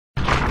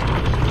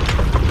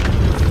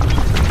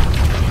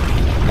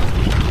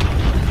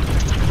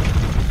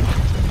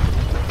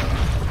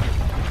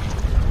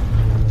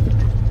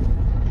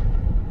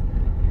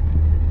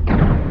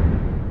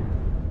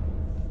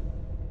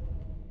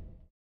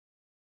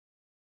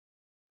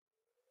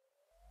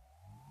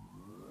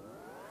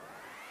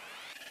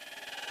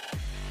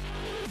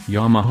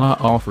Yamaha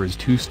offers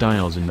two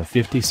styles in the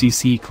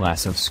 50cc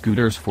class of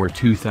scooters for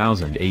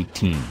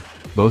 2018,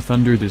 both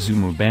under the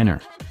Zuma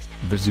banner.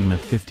 The Zuma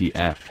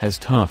 50F has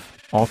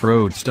tough,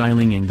 off-road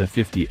styling and the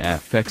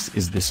 50FX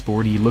is the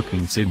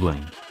sporty-looking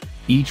sibling.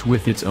 Each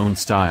with its own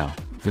style,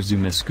 the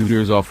Zuma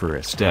scooters offer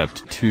a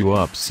stepped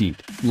 2-up seat,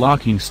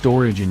 locking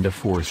storage and a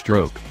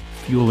 4-stroke,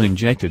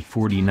 fuel-injected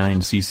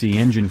 49cc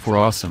engine for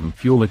awesome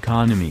fuel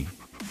economy.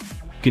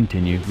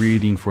 Continue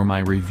reading for my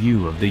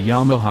review of the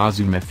Yamaha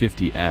Zuma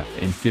 50F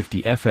and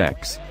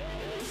 50FX.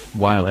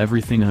 While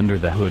everything under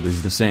the hood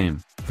is the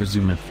same, the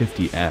Zuma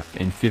 50F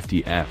and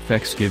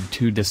 50FX give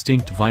two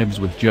distinct vibes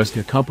with just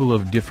a couple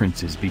of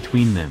differences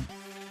between them.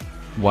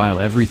 While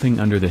everything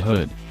under the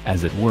hood,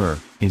 as it were,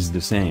 is the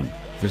same,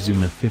 the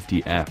Zuma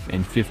 50F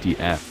and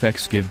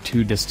 50FX give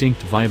two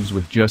distinct vibes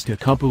with just a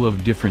couple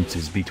of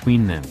differences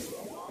between them.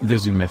 The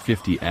Zuma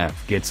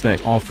 50F gets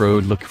that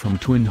off-road look from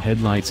twin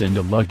headlights and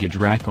a luggage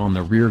rack on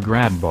the rear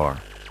grab bar.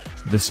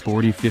 The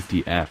sporty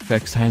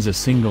 50FX has a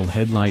single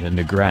headlight and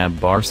a grab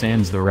bar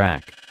sans the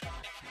rack.